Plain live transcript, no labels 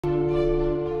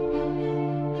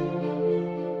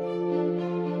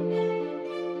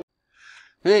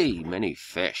Hey, many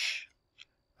fish.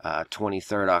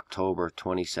 23rd October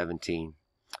 2017.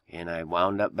 And I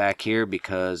wound up back here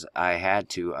because I had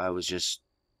to. I was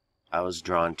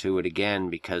drawn to it again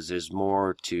because there's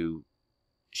more to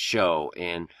show.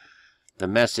 And the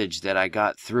message that I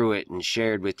got through it and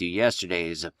shared with you yesterday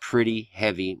is a pretty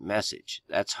heavy message.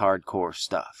 That's hardcore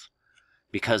stuff.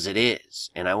 Because it is.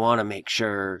 And I want to make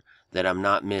sure that I'm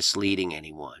not misleading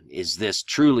anyone. Is this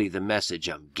truly the message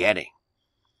I'm getting?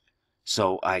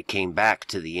 So I came back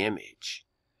to the image,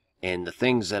 and the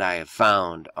things that I have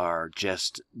found are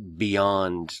just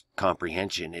beyond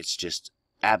comprehension. It's just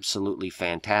absolutely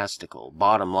fantastical.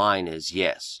 Bottom line is,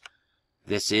 yes,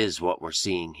 this is what we're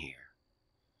seeing here.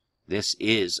 This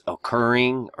is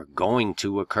occurring or going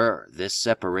to occur. This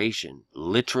separation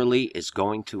literally is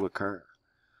going to occur.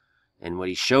 And what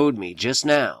he showed me just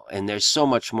now, and there's so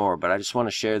much more, but I just want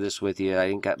to share this with you. I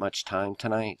didn't got much time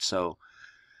tonight, so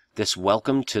this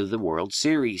welcome to the World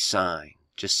Series sign,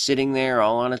 just sitting there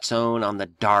all on its own on the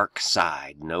dark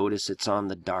side. Notice it's on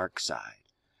the dark side.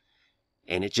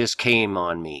 And it just came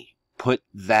on me. Put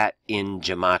that in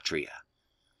gematria,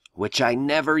 which I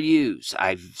never use.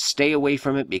 I stay away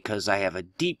from it because I have a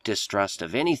deep distrust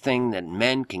of anything that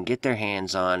men can get their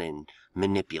hands on and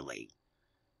manipulate.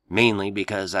 Mainly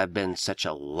because I've been such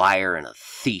a liar and a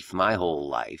thief my whole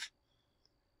life.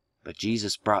 But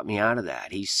Jesus brought me out of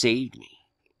that. He saved me.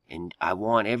 And I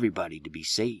want everybody to be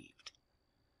saved.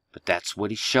 But that's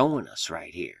what he's showing us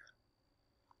right here.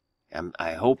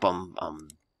 I hope I'm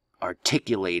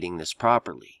articulating this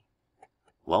properly.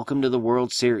 Welcome to the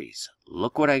World Series.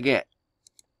 Look what I get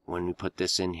when we put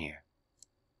this in here.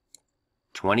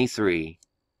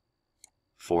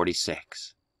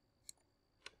 2346.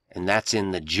 And that's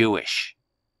in the Jewish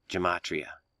gematria.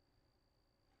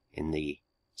 In the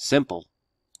simple,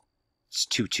 it's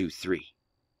 223.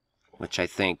 Which I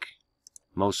think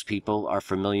most people are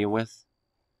familiar with.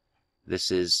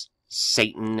 This is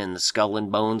Satan and the Skull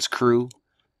and Bones crew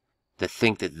that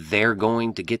think that they're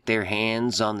going to get their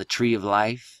hands on the tree of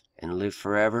life and live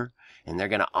forever, and they're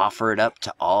going to offer it up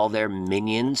to all their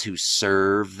minions who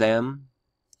serve them.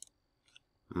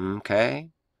 Okay?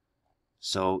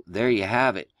 So there you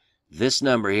have it. This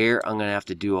number here, I'm going to have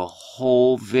to do a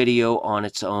whole video on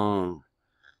its own.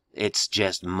 It's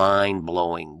just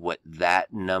mind-blowing what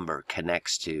that number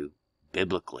connects to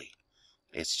biblically.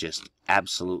 It's just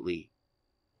absolutely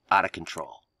out of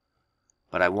control.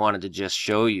 But I wanted to just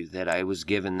show you that I was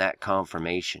given that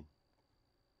confirmation.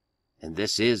 And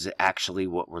this is actually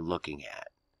what we're looking at.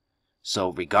 So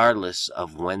regardless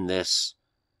of when this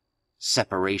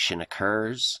separation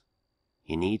occurs,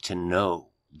 you need to know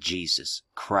Jesus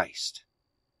Christ.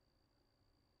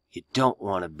 You don't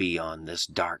want to be on this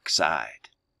dark side.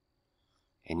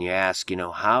 And you ask,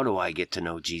 how do I get to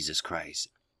know Jesus Christ?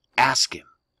 Ask him.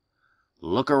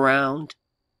 Look around,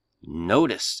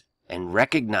 notice, and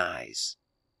recognize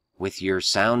with your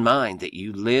sound mind that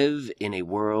you live in a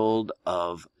world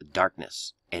of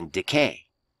darkness and decay.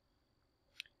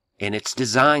 And it's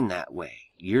designed that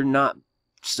way. You're not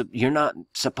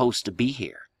supposed to be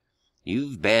here.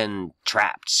 You've been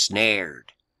trapped,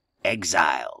 snared,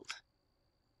 exiled.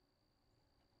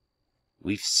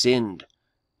 We've sinned.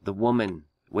 The woman...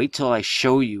 Wait till I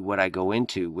show you what I go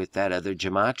into with that other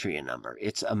gematria number.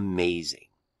 It's amazing.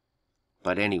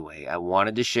 But anyway, I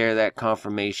wanted to share that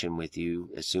confirmation with you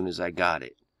as soon as I got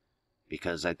it.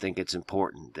 Because I think it's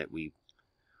important that we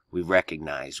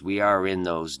recognize we are in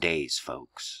those days,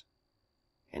 folks.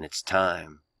 And it's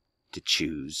time to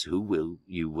choose who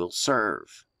you will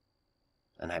serve.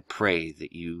 And I pray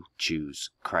that you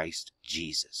choose Christ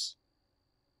Jesus.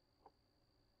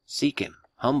 Seek him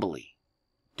humbly,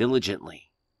 diligently.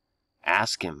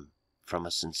 Ask him from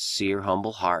a sincere,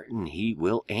 humble heart, and he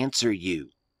will answer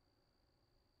you.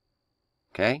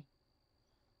 Okay?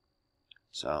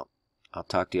 So, I'll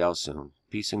talk to y'all soon.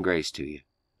 Peace and grace to you.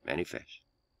 Many fish.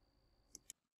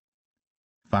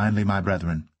 Finally, my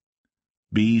brethren,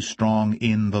 be strong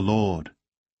in the Lord,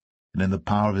 and in the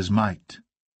power of his might.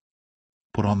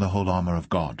 Put on the whole armour of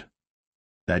God,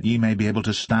 that ye may be able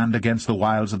to stand against the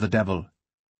wiles of the devil.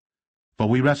 For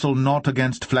we wrestle not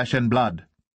against flesh and blood,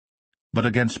 but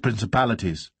against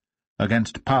principalities,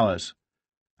 against powers,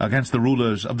 against the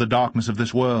rulers of the darkness of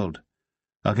this world,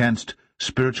 against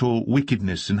spiritual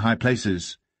wickedness in high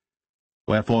places.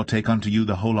 Wherefore take unto you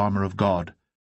the whole armour of God,